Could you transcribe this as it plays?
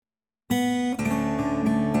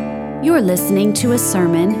You're listening to a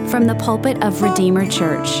sermon from the pulpit of Redeemer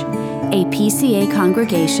Church, a PCA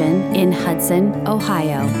congregation in Hudson,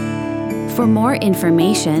 Ohio. For more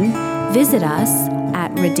information, visit us at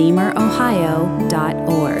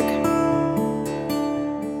redeemerohio.org.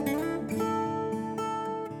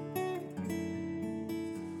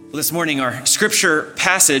 Well, this morning, our scripture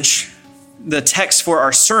passage, the text for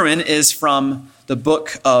our sermon is from the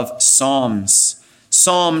book of Psalms,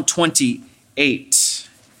 Psalm 28.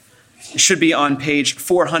 It should be on page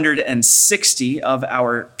 460 of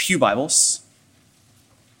our Pew Bibles.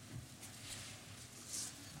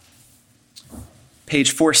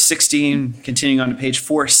 Page 460, and continuing on to page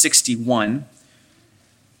 461.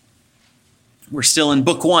 We're still in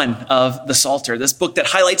book 1 of the Psalter, this book that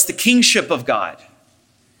highlights the kingship of God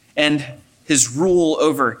and his rule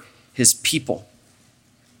over his people.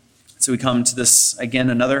 So we come to this, again,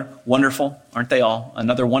 another wonderful, aren't they all?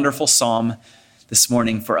 Another wonderful psalm this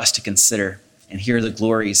morning for us to consider and hear the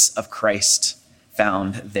glories of Christ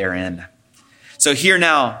found therein. So hear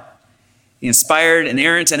now the inspired,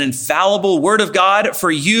 inerrant, and infallible word of God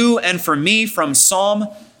for you and for me from Psalm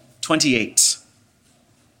 28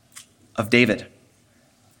 of David.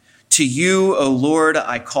 To you, O Lord,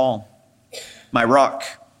 I call, my rock.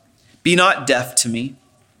 Be not deaf to me,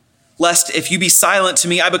 lest if you be silent to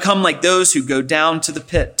me, I become like those who go down to the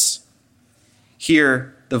pit.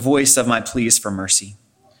 Hear the voice of my pleas for mercy.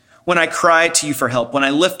 When I cry to you for help, when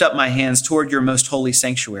I lift up my hands toward your most holy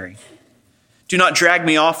sanctuary. Do not drag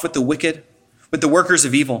me off with the wicked, with the workers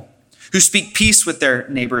of evil, who speak peace with their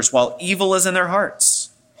neighbors while evil is in their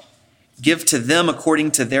hearts. Give to them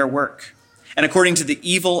according to their work, and according to the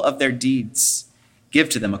evil of their deeds. Give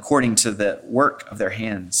to them according to the work of their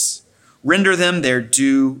hands. Render them their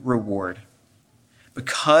due reward,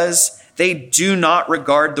 because they do not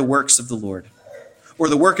regard the works of the Lord, or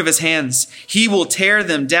the work of his hands. He will tear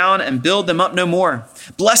them down and build them up no more.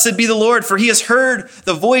 Blessed be the Lord, for he has heard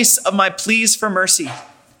the voice of my pleas for mercy.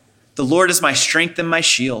 The Lord is my strength and my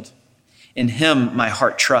shield. In him my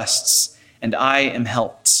heart trusts, and I am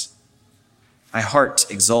helped. My heart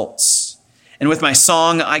exults, and with my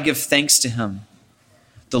song I give thanks to him.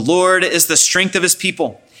 The Lord is the strength of his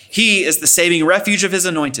people. He is the saving refuge of his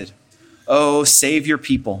anointed. Oh, save your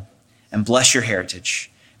people and bless your heritage.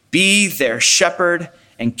 Be their shepherd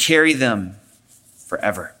and carry them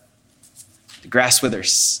forever. The grass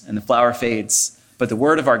withers and the flower fades, but the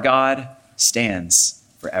word of our God stands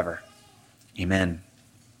forever. Amen.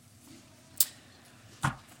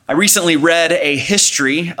 I recently read a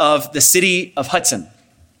history of the city of Hudson.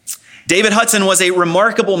 David Hudson was a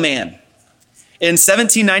remarkable man. In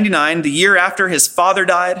 1799, the year after his father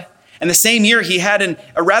died, and the same year he had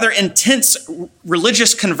a rather intense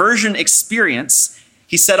religious conversion experience,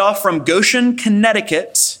 he set off from Goshen,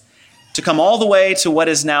 Connecticut, to come all the way to what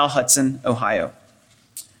is now Hudson, Ohio.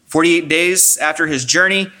 48 days after his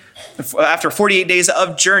journey, after 48 days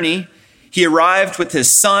of journey, he arrived with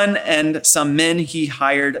his son and some men he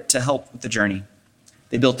hired to help with the journey.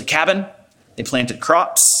 They built a cabin, they planted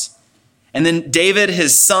crops, and then David,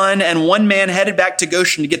 his son, and one man headed back to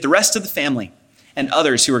Goshen to get the rest of the family and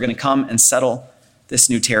others who were going to come and settle this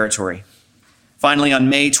new territory. Finally, on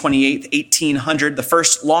May 28, 1800, the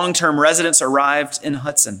first long-term residents arrived in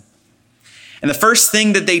Hudson. And the first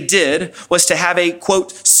thing that they did was to have a,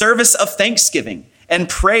 quote, service of thanksgiving and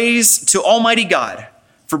praise to Almighty God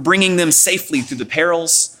for bringing them safely through the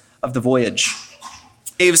perils of the voyage.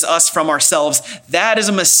 Saves us from ourselves. That is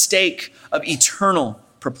a mistake of eternal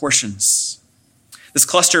proportions. This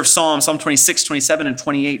cluster of Psalms, Psalm 26, 27, and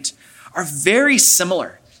 28, are very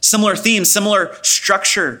similar. Similar themes, similar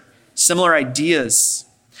structure, similar ideas.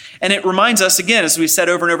 And it reminds us, again, as we've said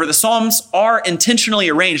over and over, the Psalms are intentionally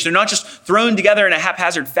arranged. They're not just thrown together in a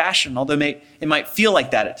haphazard fashion, although it might feel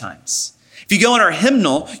like that at times. If you go in our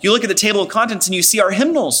hymnal, you look at the table of contents and you see our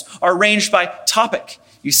hymnals are arranged by topic.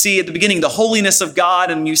 You see at the beginning the holiness of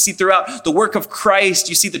God, and you see throughout the work of Christ,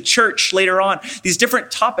 you see the church later on, these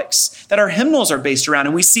different topics that our hymnals are based around.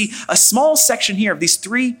 And we see a small section here of these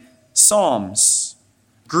 3 Psalms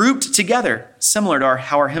grouped together, similar to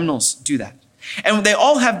how our hymnals do that. And they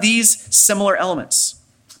all have these similar elements.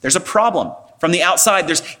 There's a problem. From the outside,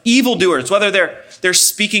 there's evildoers, whether they're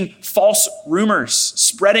speaking false rumors,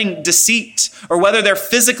 spreading deceit, or whether they're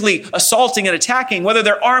physically assaulting and attacking, whether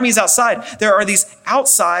they're armies outside. There are these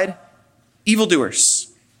outside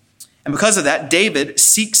evildoers. And because of that, David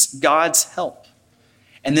seeks God's help.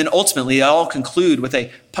 And then ultimately, they all conclude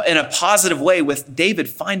in a positive way with David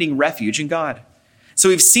finding refuge in God. So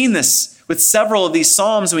we've seen this with several of these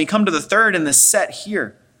Psalms, and we come to the third in this set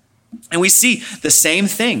here. And we see the same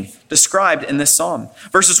thing described in this psalm.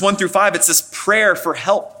 Verses 1 through 5, it's this prayer for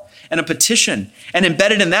help and a petition. And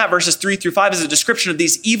embedded in that, verses 3 through 5, is a description of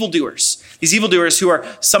these evildoers who are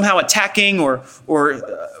somehow attacking or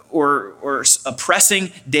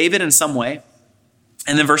oppressing David in some way.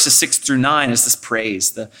 And then verses 6 through 9 is this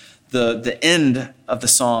praise. The end of the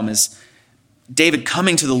psalm is David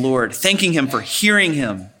coming to the Lord, thanking him for hearing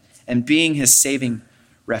him and being his saving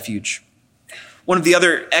refuge. One of the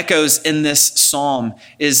other echoes in this psalm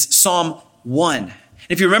is Psalm 1.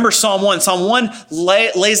 If you remember Psalm 1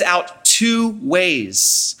 lays out two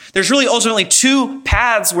ways. There's really ultimately two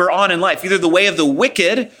paths we're on in life, either the way of the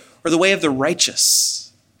wicked or the way of the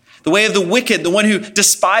righteous. The way of the wicked, the one who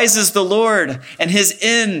despises the Lord, and his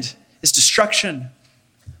end is destruction.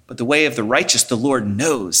 But the way of the righteous, the Lord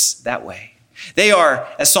knows that way. They are,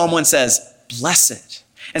 as Psalm 1 says, blessed.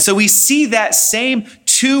 And so we see that same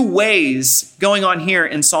two ways going on here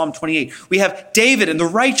in Psalm 28. We have David and the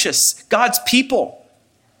righteous, God's people,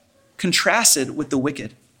 contrasted with the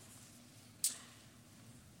wicked.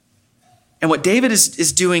 And what David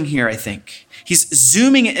is doing here, I think, he's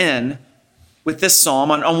zooming in with this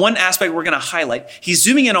psalm on one aspect we're going to highlight. He's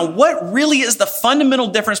zooming in on what really is the fundamental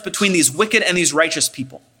difference between these wicked and these righteous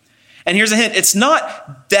people. And here's a hint. It's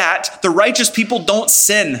not that the righteous people don't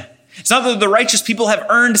sin. It's not that the righteous people have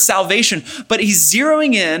earned salvation, but he's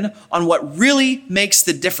zeroing in on what really makes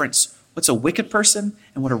the difference. What's a wicked person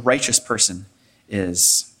and what a righteous person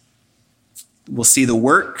is. We'll see the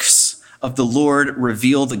works of the Lord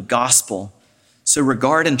reveal the gospel, so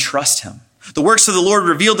regard and trust him. The works of the Lord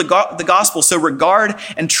reveal the gospel, so regard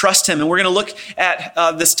and trust him. And we're going to look at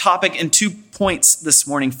this topic in 2 points this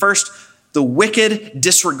morning. First, the wicked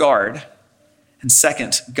disregard, and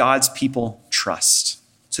second, God's people trust.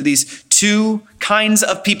 So these two kinds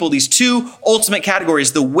of people, these two ultimate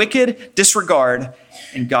categories, the wicked disregard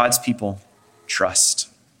and God's people trust.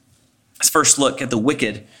 Let's first look at the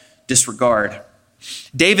wicked disregard.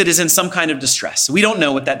 David is in some kind of distress. We don't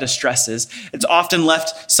know what that distress is. It's often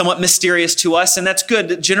left somewhat mysterious to us, and that's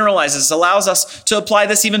good. It generalizes, allows us to apply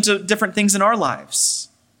this even to different things in our lives.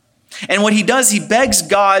 And what he does, he begs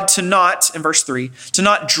God to not, in verse 3, to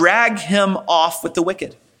not drag him off with the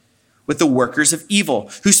wicked, with the workers of evil,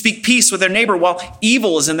 who speak peace with their neighbor while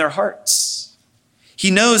evil is in their hearts.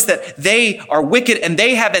 He knows that they are wicked and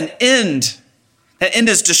they have an end. That end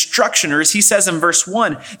is destruction, or as he says in verse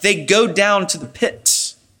 1, they go down to the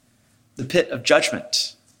pit of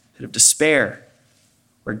judgment, pit of despair,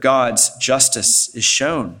 where God's justice is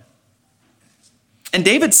shown. And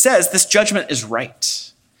David says this judgment is right.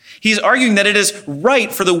 He's arguing that it is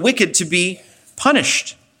right for the wicked to be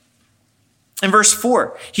punished. In verse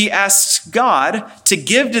 4, he asks God to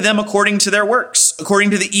give to them according to their works,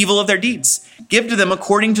 according to the evil of their deeds. Give to them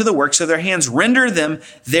according to the works of their hands. Render them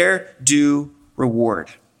their due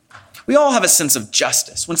reward. We all have a sense of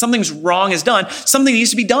justice. When something's wrong is done, something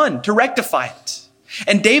needs to be done to rectify it.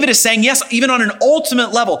 And David is saying, yes, even on an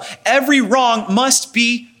ultimate level, every wrong must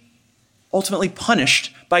be ultimately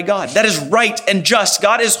punished by God. That is right and just.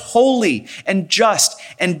 God is holy and just,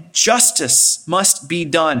 and justice must be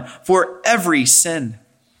done for every sin.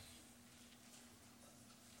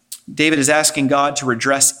 David is asking God to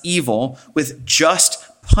redress evil with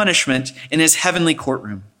just punishment in his heavenly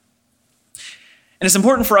courtroom. And it's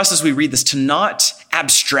important for us as we read this to not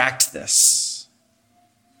abstract this.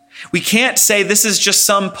 We can't say this is just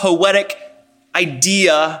some poetic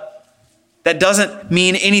idea that doesn't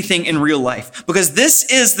mean anything in real life, because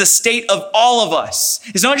this is the state of all of us.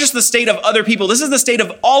 It's not just the state of other people. This is the state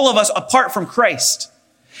of all of us apart from Christ.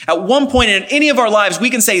 At one point in any of our lives, we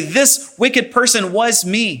can say this wicked person was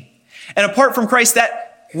me. And apart from Christ,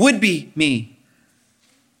 that would be me.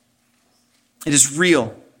 It is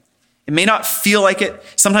real. It may not feel like it.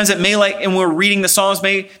 Sometimes it may, like, and we're reading the Psalms,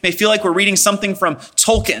 may feel like we're reading something from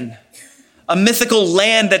Tolkien, a mythical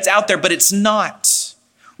land that's out there, but it's not.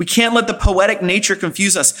 We can't let the poetic nature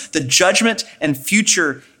confuse us. The judgment and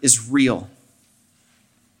future is real.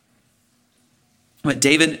 But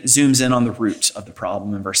David zooms in on the root of the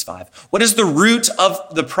problem in verse 5. What is the root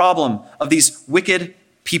of the problem of these wicked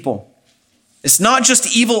people? It's not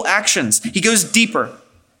just evil actions. He goes deeper.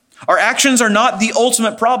 Our actions are not the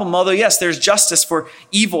ultimate problem, although yes, there's justice for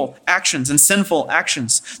evil actions and sinful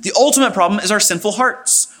actions. The ultimate problem is our sinful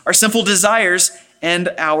hearts, our sinful desires, and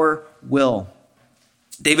our will.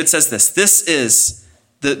 David says this is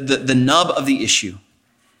the nub of the issue.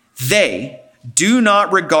 They do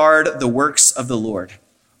not regard the works of the Lord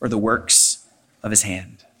or the works of his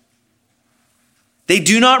hand. They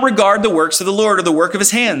do not regard the works of the Lord or the work of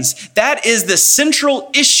his hands. That is the central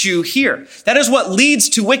issue here. That is what leads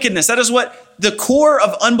to wickedness. That is what the core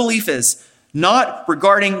of unbelief is, not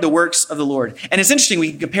regarding the works of the Lord. And it's interesting,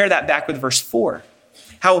 we can compare that back with verse 4.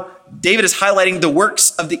 how David is highlighting the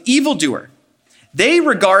works of the evildoer. They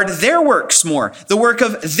regard their works more, the work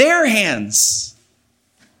of their hands.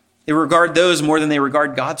 They regard those more than they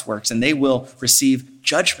regard God's works, and they will receive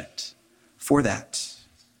judgment for that.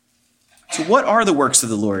 So what are the works of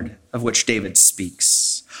the Lord of which David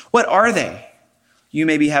speaks? What are they? You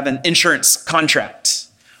maybe have an insurance contract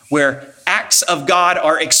where acts of God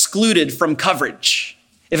are excluded from coverage.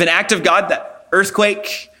 If an act of God, that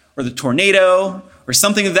earthquake or the tornado or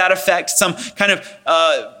something of that effect, some kind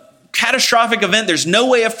of catastrophic event, there's no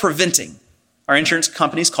way of preventing. Our insurance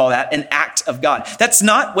companies call that an act of God. That's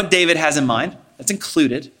not what David has in mind. That's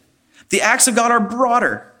included. The acts of God are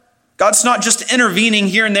broader. God's not just intervening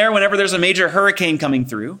here and there whenever there's a major hurricane coming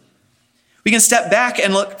through. We can step back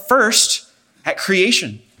and look first at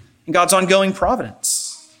creation and God's ongoing providence.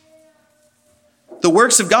 The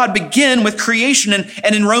works of God begin with creation.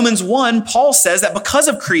 And in Romans 1, Paul says that because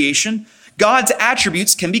of creation, God's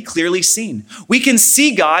attributes can be clearly seen. We can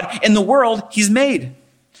see God in the world he's made.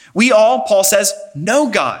 We all, Paul says, know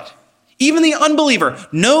God. Even the unbeliever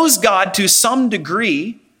knows God to some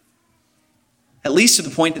degree, at least to the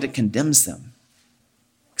point that it condemns them,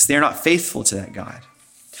 because they're not faithful to that God.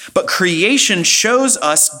 But creation shows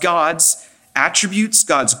us God's attributes,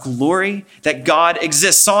 God's glory, that God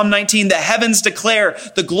exists. Psalm 19, the heavens declare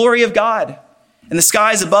the glory of God, and the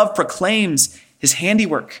skies above proclaims his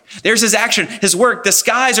handiwork. There's his action, his work. The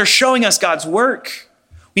skies are showing us God's work.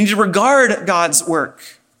 We need to regard God's work,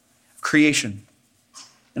 creation,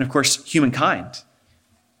 and of course, humankind.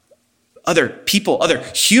 Other people, other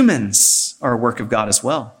humans are a work of God as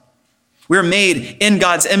well. We're made in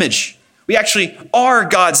God's image. We actually are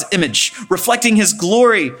God's image, reflecting his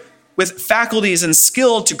glory with faculties and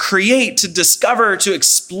skill to create, to discover, to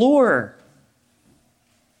explore.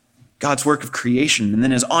 God's work of creation, and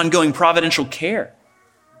then his ongoing providential care.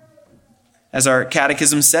 As our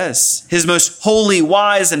catechism says, his most holy,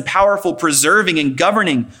 wise, and powerful preserving and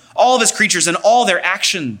governing all of his creatures and all their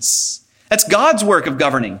actions. That's God's work of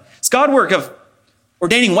governing. It's God's work of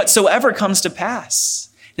ordaining whatsoever comes to pass.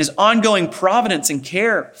 His ongoing providence and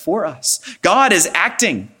care for us. God is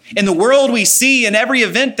acting. In the world we see, in every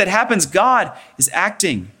event that happens, God is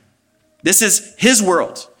acting. This is his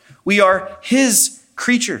world. We are his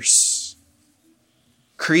creatures.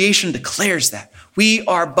 Creation declares that. We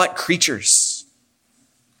are but creatures,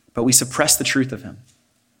 but we suppress the truth of him.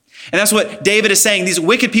 And that's what David is saying. These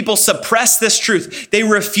wicked people suppress this truth. They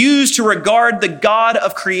refuse to regard the God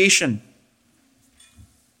of creation.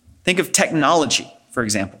 Think of technology, for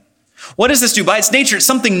example. What does this do? By its nature, it's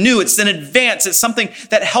something new. It's an advance. It's something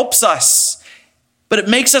that helps us. But it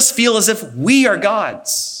makes us feel as if we are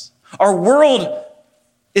gods. Our world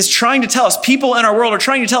is trying to tell us, people in our world are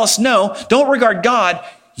trying to tell us, no, don't regard God.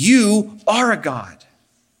 You are a God.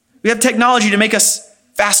 We have technology to make us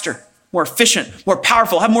faster, more efficient, more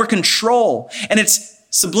powerful, have more control. And it's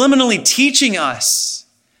subliminally teaching us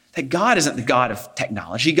that God isn't the God of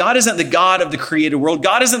technology. God isn't the God of the created world.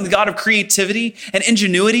 God isn't the God of creativity and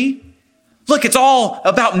ingenuity. Look, it's all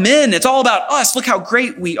about men. It's all about us. Look how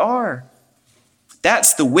great we are.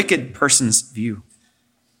 That's the wicked person's view.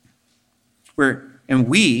 And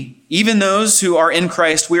we, even those who are in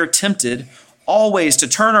Christ, we are tempted always to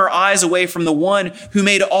turn our eyes away from the one who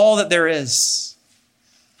made all that there is.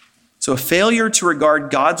 So a failure to regard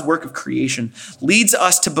God's work of creation leads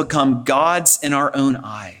us to become gods in our own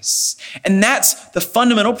eyes. And that's the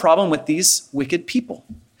fundamental problem with these wicked people.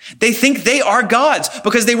 They think they are gods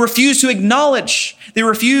because they refuse to acknowledge, they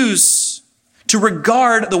refuse to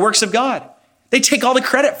regard the works of God. They take all the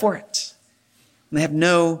credit for it. And they have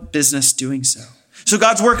no business doing so. So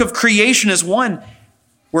God's work of creation is one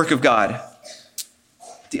work of God.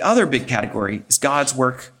 The other big category is God's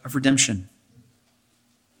work of redemption.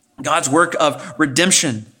 God's work of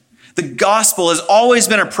redemption. The gospel has always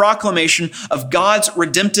been a proclamation of God's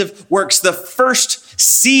redemptive works. The first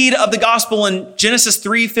seed of the gospel in Genesis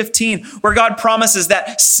 3:15, where God promises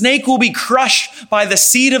that snake will be crushed by the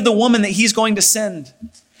seed of the woman that he's going to send.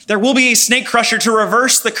 There will be a snake crusher to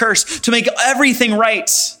reverse the curse, to make everything right.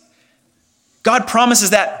 God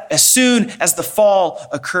promises that as soon as the fall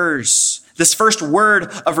occurs, this first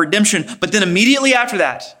word of redemption. But then immediately after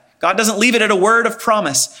that, God doesn't leave it at a word of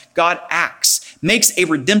promise. God acts, makes a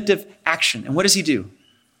redemptive action. And what does he do?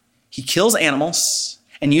 He kills animals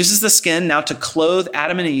and uses the skin now to clothe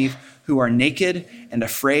Adam and Eve, who are naked and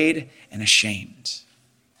afraid and ashamed.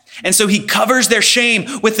 And so he covers their shame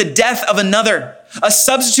with the death of another, a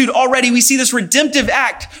substitute already. We see this redemptive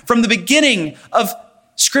act from the beginning of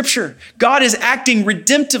Scripture. God is acting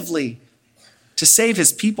redemptively to save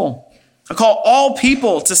his people. I call all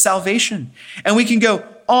people to salvation. And we can go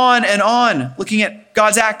on, looking at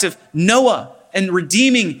God's act of Noah and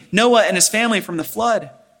redeeming Noah and his family from the flood.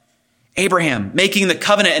 Abraham making the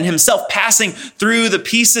covenant and himself passing through the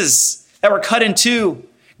pieces that were cut in two.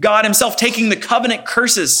 God himself taking the covenant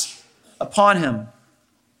curses upon him.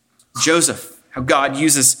 Joseph, how God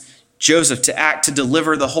uses Joseph to act to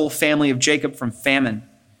deliver the whole family of Jacob from famine.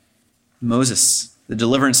 Moses, the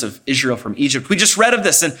deliverance of Israel from Egypt. We just read of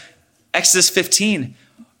this in Exodus 15,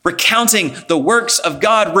 recounting the works of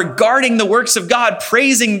God, regarding the works of God,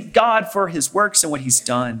 praising God for his works and what he's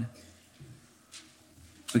done.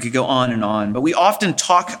 We could go on, but we often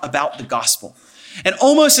talk about the gospel. And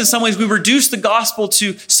almost in some ways, we reduce the gospel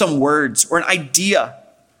to some words or an idea,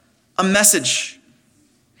 a message.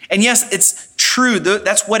 And yes, it's true.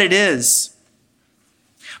 That's what it is.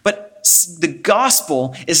 But the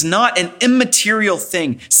gospel is not an immaterial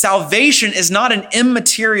thing. Salvation is not an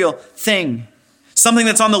immaterial thing. Something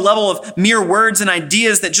that's on the level of mere words and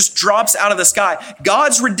ideas that just drops out of the sky.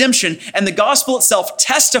 God's redemption and the gospel itself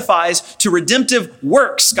testifies to redemptive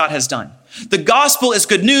works God has done. The gospel is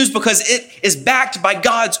good news because it is backed by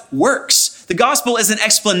God's works. The gospel is an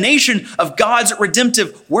explanation of God's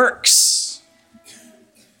redemptive works.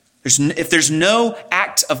 If there's no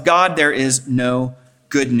act of God, there is no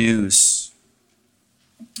good news.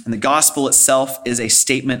 And the gospel itself is a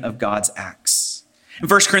statement of God's acts. In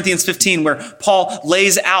 1 Corinthians 15, where Paul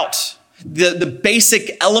lays out the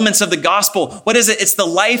basic elements of the gospel, what is it? It's the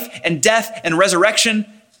life and death and resurrection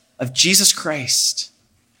of Jesus Christ,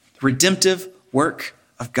 the redemptive work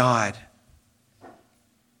of God.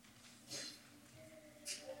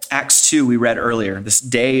 Acts 2, we read earlier, this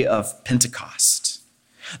day of Pentecost,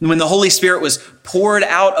 when the Holy Spirit was poured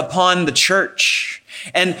out upon the church.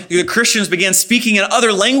 And the Christians began speaking in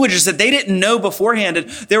other languages that they didn't know beforehand. And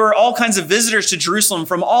there were all kinds of visitors to Jerusalem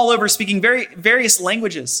from all over speaking various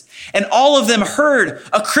languages. And all of them heard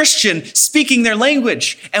a Christian speaking their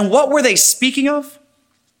language. And what were they speaking of?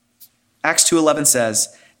 Acts 2:11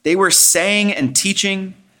 says, they were saying and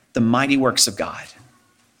teaching the mighty works of God.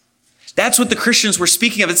 That's what the Christians were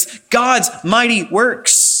speaking of. It's God's mighty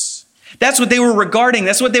works. That's what they were regarding.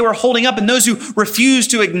 That's what they were holding up. And those who refused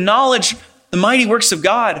to acknowledge the mighty works of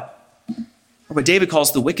God are what David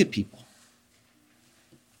calls the wicked people.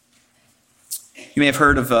 You may have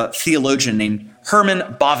heard of a theologian named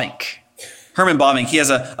Herman Bavinck. Herman Bavinck, he has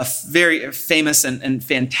a very famous and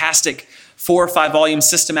fantastic 4 or 5 volume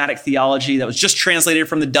systematic theology that was just translated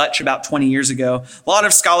from the Dutch about 20 years ago. A lot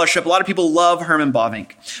of scholarship, a lot of people love Herman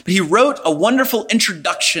Bavinck. But he wrote a wonderful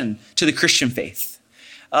introduction to the Christian faith.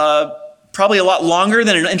 Probably a lot longer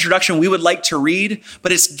than an introduction we would like to read,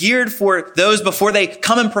 but it's geared for those before they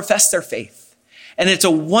come and profess their faith. And it's a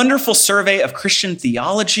wonderful survey of Christian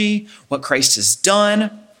theology, what Christ has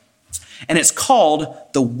done, and it's called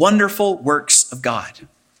The Wonderful Works of God.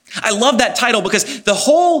 I love that title because the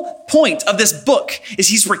whole point of this book is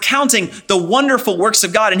he's recounting the wonderful works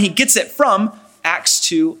of God, and he gets it from Acts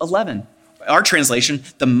 2:11. Our translation,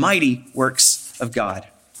 the mighty works of God.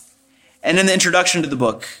 And in the introduction to the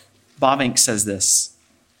book, Bavinck says this: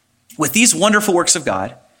 with these wonderful works of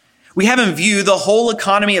God, we have in view the whole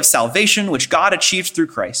economy of salvation which God achieved through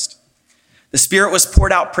Christ. The Spirit was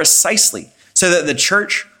poured out precisely so that the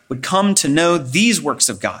church would come to know these works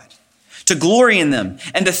of God, to glory in them,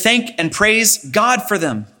 and to thank and praise God for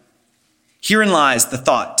them. Herein lies the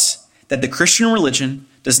thought that the Christian religion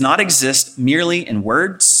does not exist merely in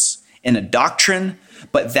words, in a doctrine,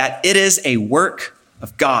 but that it is a work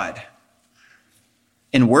of God,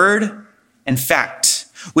 in word and fact,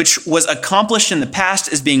 which was accomplished in the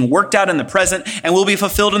past, is being worked out in the present, and will be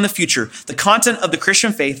fulfilled in the future. The content of the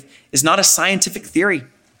Christian faith is not a scientific theory,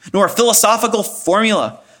 nor a philosophical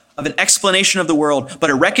formula of an explanation of the world, but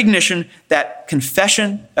a recognition and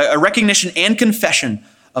confession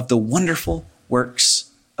of the wonderful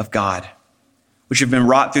works of God, which have been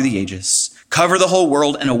wrought through the ages, cover the whole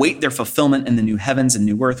world, and await their fulfillment in the new heavens and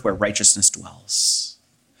new earth where righteousness dwells.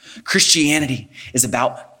 Christianity is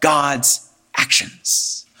about God's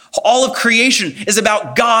actions. All of creation is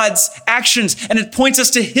about God's actions, and it points us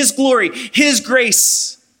to his glory, his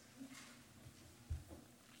grace.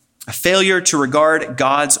 A failure to regard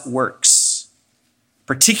God's works,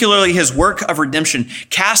 particularly his work of redemption,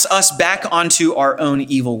 casts us back onto our own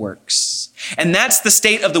evil works. And that's the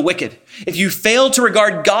state of the wicked. If you fail to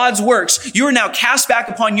regard God's works, you are now cast back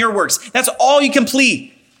upon your works. That's all you can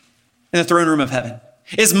plead in the throne room of heaven,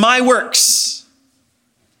 is my works.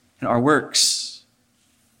 And our works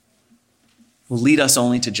will lead us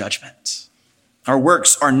only to judgment. Our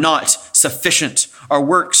works are not sufficient. Our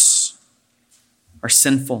works are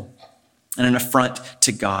sinful and an affront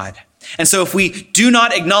to God. And so if we do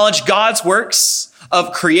not acknowledge God's works,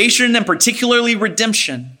 of creation and particularly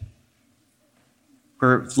redemption,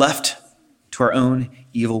 we're left to our own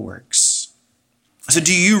evil works. So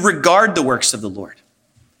do you regard the works of the Lord?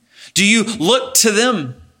 Do you look to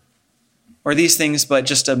them? Or are these things but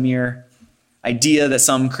just a mere idea that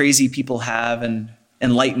some crazy people have and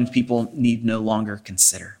enlightened people need no longer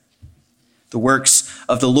consider? The works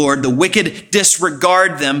of the Lord, the wicked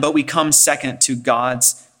disregard them, but we come second to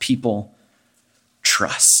God's people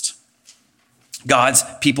trust. God's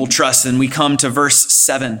people trust. And we come to verse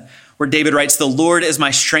 7, where David writes, "The Lord is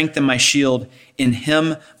my strength and my shield. In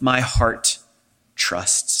him my heart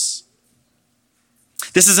trusts."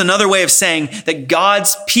 This is another way of saying that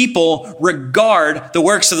God's people regard the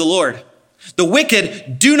works of the Lord. The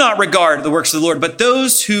wicked do not regard the works of the Lord, but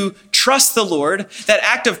those who trust the Lord, that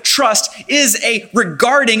act of trust is a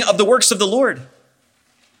regarding of the works of the Lord.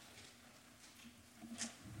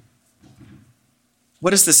 What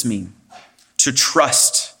does this mean? To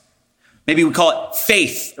trust. Maybe we call it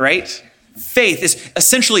faith, right? Faith is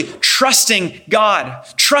essentially trusting God,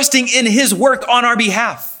 trusting in his work on our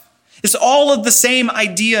behalf. It's all of the same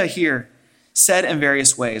idea here, said in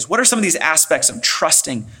various ways. What are some of these aspects of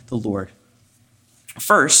trusting the Lord?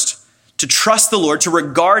 First, to trust the Lord, to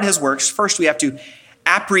regard his works, first we have to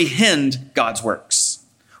apprehend God's works.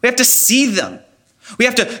 We have to see them. We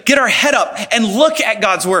have to get our head up and look at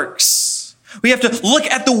God's works. We have to look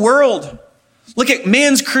at the world, look at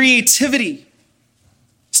man's creativity.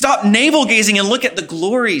 Stop navel-gazing and look at the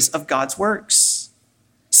glories of God's works.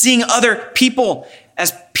 Seeing other people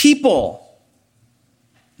as people,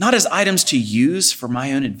 not as items to use for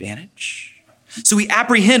my own advantage. So we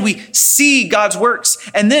apprehend, we see God's works,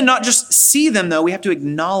 and then not just see them though, we have to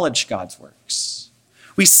acknowledge God's works.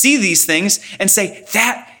 We see these things and say,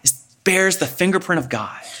 bears the fingerprint of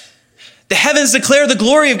God. The heavens declare the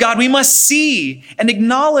glory of God. We must see and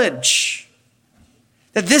acknowledge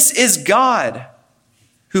that this is God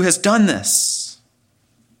who has done this.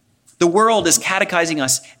 The world is catechizing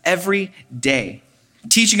us every day,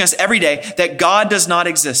 teaching us every day that God does not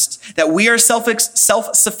exist, that we are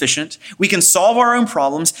self-sufficient, we can solve our own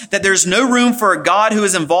problems, that there's no room for a God who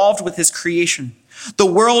is involved with his creation. The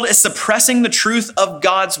world is suppressing the truth of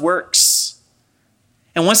God's works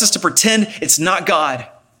and wants us to pretend it's not God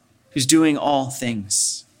who's doing all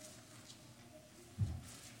things.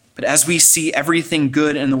 But as we see everything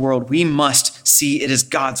good in the world, we must see it is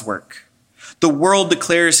God's work. The world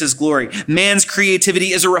declares his glory. Man's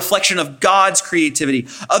creativity is a reflection of God's creativity.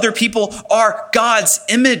 Other people are God's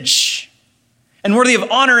image and worthy of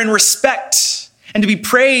honor and respect and to be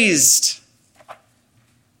praised.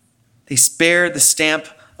 They bear the stamp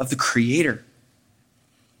of the Creator.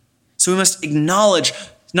 So we must acknowledge,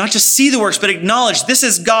 not just see the works, but acknowledge this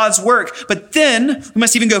is God's work. But then we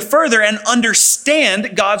must even go further and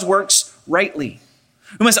understand God's works rightly.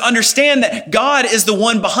 We must understand that God is the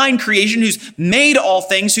one behind creation who's made all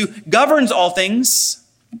things, who governs all things.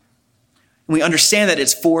 And we understand that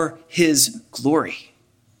it's for his glory,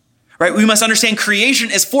 right? We must understand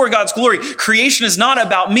creation is for God's glory. Creation is not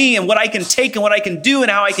about me and what I can take and what I can do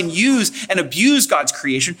and how I can use and abuse God's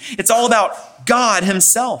creation. It's all about God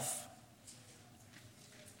himself.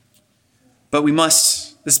 But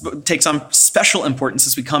this takes on special importance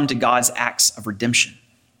as we come to God's acts of redemption.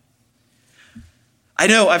 I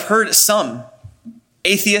know I've heard some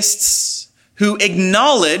atheists who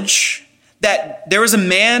acknowledge that there was a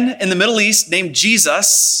man in the Middle East named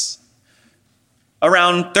Jesus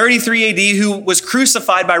around 33 AD who was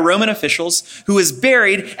crucified by Roman officials, who was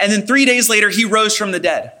buried, and then 3 days later he rose from the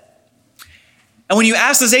dead. And when you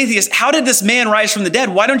ask this atheist, how did this man rise from the dead?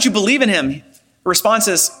 Why don't you believe in him? The response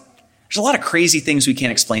is, there's a lot of crazy things we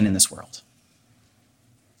can't explain in this world.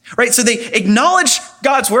 Right? So they acknowledge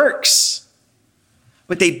God's works,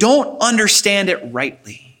 but they don't understand it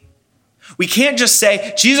rightly. We can't just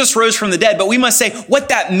say Jesus rose from the dead, but we must say what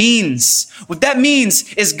that means. What that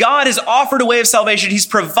means is God has offered a way of salvation. He's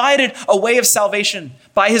provided a way of salvation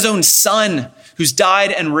by his own Son, who's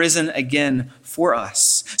died and risen again for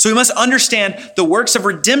us. So we must understand the works of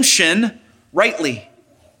redemption rightly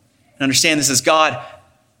and understand this is God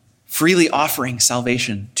freely offering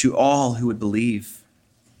salvation to all who would believe.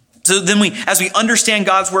 So then as we understand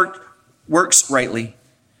God's works rightly,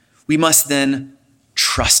 we must then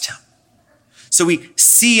trust him. So we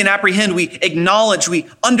see and apprehend, we acknowledge, we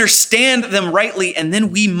understand them rightly, and then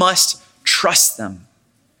we must trust them.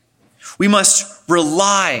 We must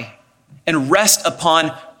rely and rest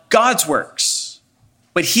upon God's works,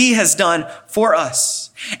 what he has done for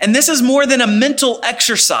us. And this is more than a mental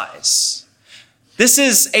exercise. This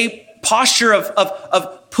is a posture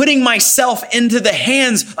of putting myself into the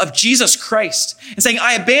hands of Jesus Christ and saying,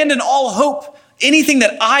 I abandon all hope anything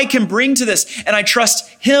that I can bring to this, and I trust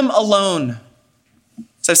him alone.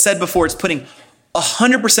 As I've said before, it's putting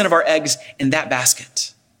 100% of our eggs in that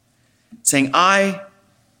basket, saying, I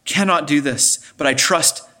cannot do this, but I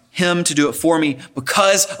trust him to do it for me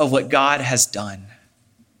because of what God has done.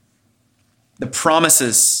 The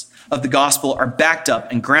promises of the gospel are backed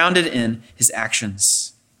up and grounded in his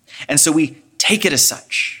actions. And so we take it as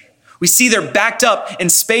such. We see they're backed up in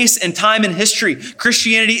space and time and history.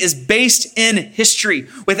 Christianity is based in history.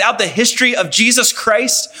 Without the history of Jesus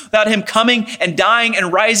Christ, without him coming and dying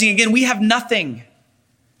and rising again, we have nothing.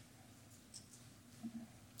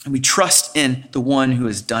 And we trust in the one who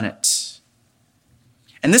has done it.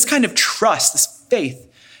 And this kind of trust, this faith,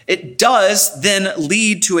 it does then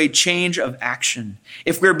lead to a change of action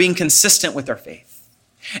if we're being consistent with our faith.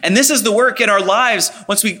 And this is the work in our lives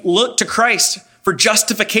once we look to Christ for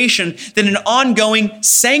justification, then an ongoing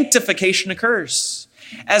sanctification occurs.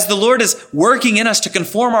 As the Lord is working in us to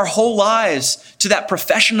conform our whole lives to that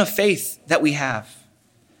profession of faith that we have,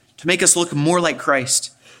 to make us look more like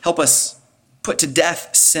Christ, help us put to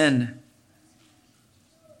death sin.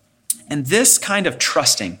 And this kind of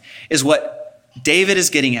trusting is what David is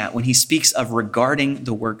getting at when he speaks of regarding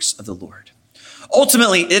the works of the Lord.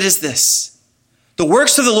 Ultimately, it is this. The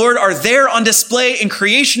works of the Lord are there on display in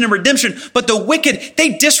creation and redemption, but the wicked, they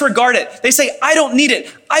disregard it. They say, I don't need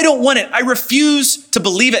it. I don't want it. I refuse to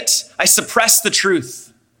believe it. I suppress the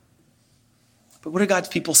truth. But what do God's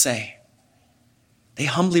people say? They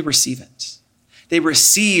humbly receive it. They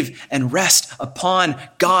receive and rest upon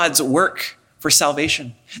God's work for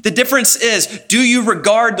salvation. The difference is, do you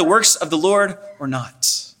regard the works of the Lord or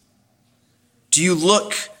not? Do you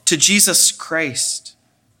look to Jesus Christ?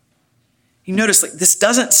 You notice, this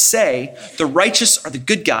doesn't say the righteous are the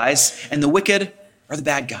good guys and the wicked are the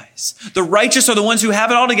bad guys. The righteous are the ones who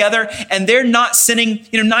have it all together and they're not sinning,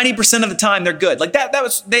 90% of the time they're good. Like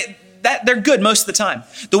they're good most of the time.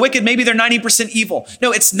 The wicked, maybe they're 90% evil.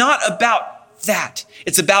 No, it's not about that.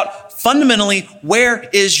 It's about fundamentally, where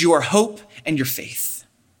is your hope and your faith?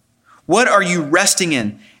 What are you resting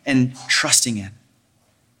in and trusting in?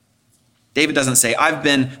 David doesn't say, I've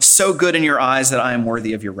been so good in your eyes that I am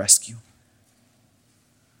worthy of your rescue.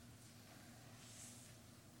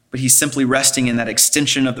 But he's simply resting in that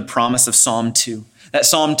extension of the promise of Psalm 2. That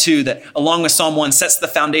Psalm 2 that, along with Psalm 1, sets the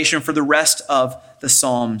foundation for the rest of the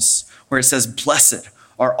Psalms, where it says, blessed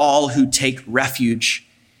are all who take refuge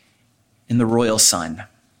in the royal Son.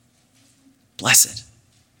 Blessed.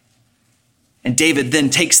 And David then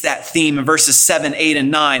takes that theme in verses 7, 8,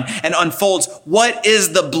 and 9 and unfolds what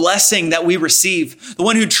is the blessing that we receive. The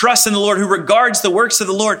one who trusts in the Lord, who regards the works of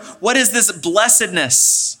the Lord. What is this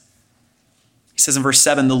blessedness? He says in verse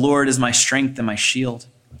 7, the Lord is my strength and my shield.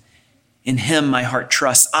 In him my heart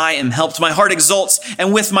trusts. I am helped. My heart exults.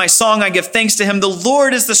 And with my song I give thanks to him. The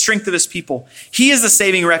Lord is the strength of his people. He is the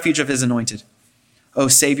saving refuge of his anointed. Oh,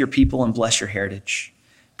 save your people and bless your heritage.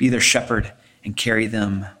 Be their shepherd and carry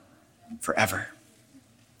them forever.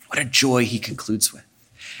 What a joy he concludes with.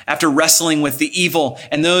 After wrestling with the evil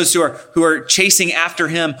and those who are chasing after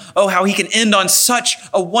him, oh, how he can end on such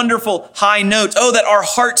a wonderful high note. Oh, that our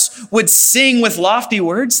hearts would sing with lofty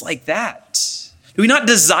words like that. Do we not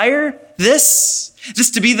desire this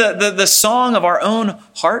to be the song of our own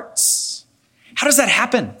hearts? How does that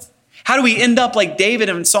happen? How do we end up like David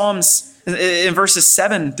in Psalms in verses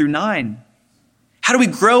 7 through 9? How do we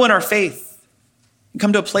grow in our faith and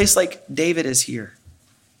come to a place like David is here?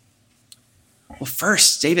 Well,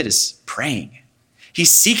 first, David is praying.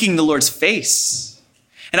 He's seeking the Lord's face.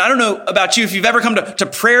 And I don't know about you, if you've ever come to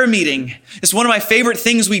prayer meeting, it's one of my favorite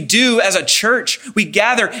things we do as a church. We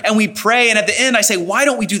gather and we pray. And at the end, I say, why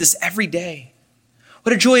don't we do this every day?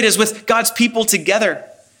 What a joy it is with God's people together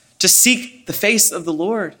to seek the face of the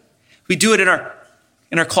Lord. We do it in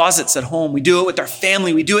our closets at home. We do it with our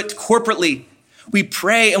family. We do it corporately. We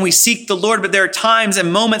pray and we seek the Lord, but there are times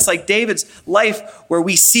and moments like David's life where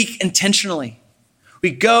we seek intentionally. We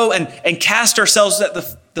go and cast ourselves at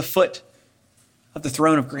the foot of the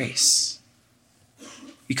throne of grace.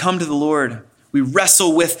 We come to the Lord. We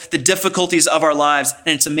wrestle with the difficulties of our lives,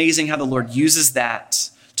 and it's amazing how the Lord uses that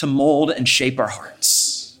to mold and shape our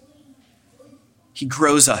hearts. He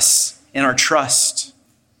grows us in our trust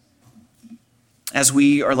as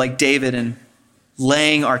we are like David and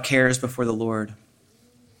laying our cares before the Lord.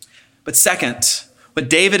 But second, what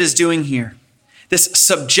David is doing here, this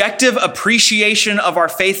subjective appreciation of our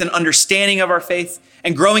faith and understanding of our faith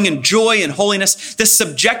and growing in joy and holiness, this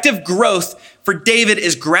subjective growth for David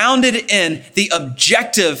is grounded in the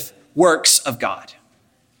objective works of God.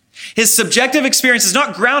 His subjective experience is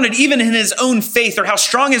not grounded even in his own faith or how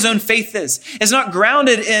strong his own faith is. It's not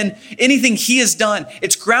grounded in anything he has done.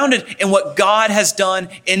 It's grounded in what God has done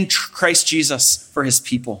in Christ Jesus for his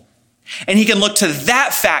people. And he can look to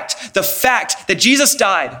that fact, the fact that Jesus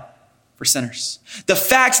died for sinners, the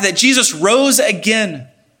fact that Jesus rose again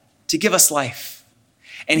to give us life.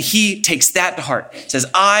 And he takes that to heart, says,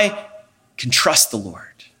 I can trust the Lord.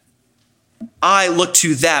 I look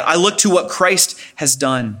to that. I look to what Christ has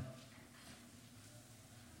done.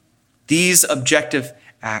 These objective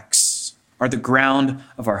acts are the ground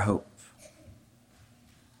of our hope.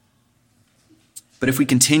 But if we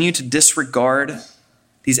continue to disregard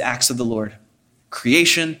these acts of the Lord,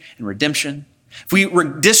 creation and redemption, if we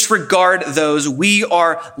disregard those, we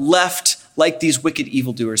are left like these wicked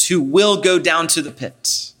evildoers who will go down to the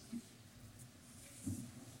pit.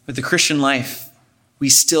 With the Christian life, we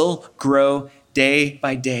still grow day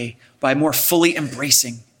by more fully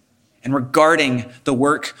embracing and regarding the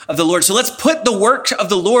work of the Lord. So let's put the work of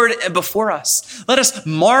the Lord before us. Let us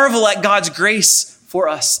marvel at God's grace for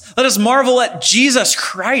us. Let us marvel at Jesus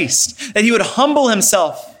Christ, that he would humble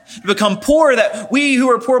himself to become poor, that we who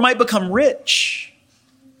are poor might become rich.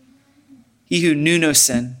 He who knew no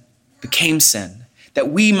sin became sin, that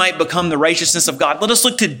we might become the righteousness of God. Let us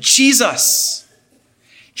look to Jesus,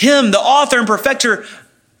 him, the author and perfecter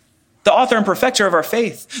of our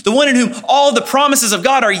faith, the one in whom all the promises of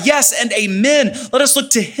God are yes and amen. Let us look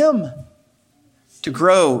to him to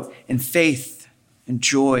grow in faith and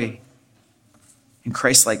joy and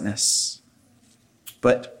Christ-likeness.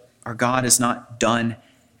 But our God is not done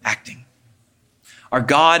acting. Our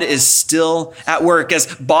God is still at work, as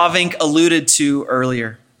Bavinck alluded to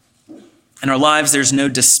earlier. In our lives, there's no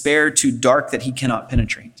despair too dark that he cannot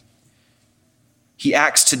penetrate. He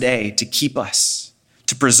acts today to keep us,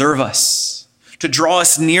 to preserve us, to draw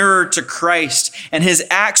us nearer to Christ. And his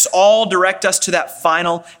acts all direct us to that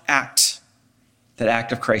final act, that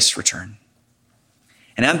act of Christ's return.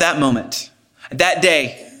 And at that moment, at that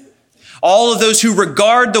day, all of those who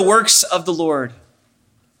regard the works of the Lord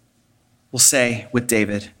will say with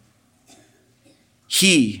David,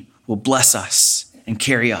 he will bless us and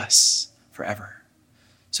carry us forever.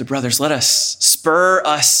 So brothers, let us spur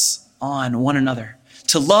us on one another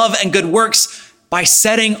to love and good works by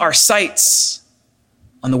setting our sights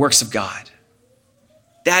on the works of God.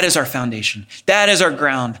 That is our foundation. That is our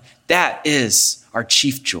ground. That is our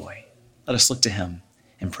chief joy. Let us look to him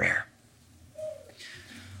in prayer.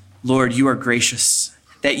 Lord, you are gracious,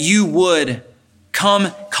 that you would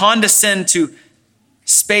condescend to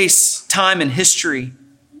space, time, and history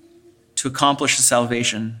to accomplish the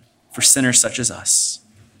salvation for sinners such as us.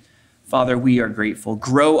 Father, we are grateful.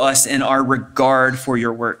 Grow us in our regard for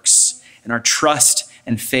your works and our trust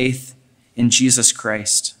and faith in Jesus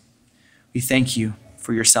Christ. We thank you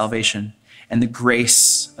for your salvation and the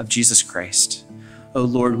grace of Jesus Christ. Oh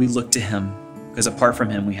Lord, we look to him because apart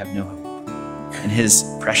from him, we have no hope. In his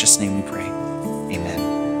precious name we pray. Amen.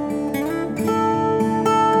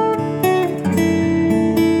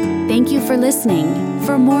 Thank you for listening.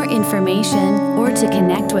 For more information or to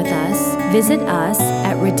connect with us, visit us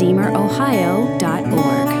at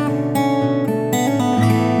redeemerohio.org.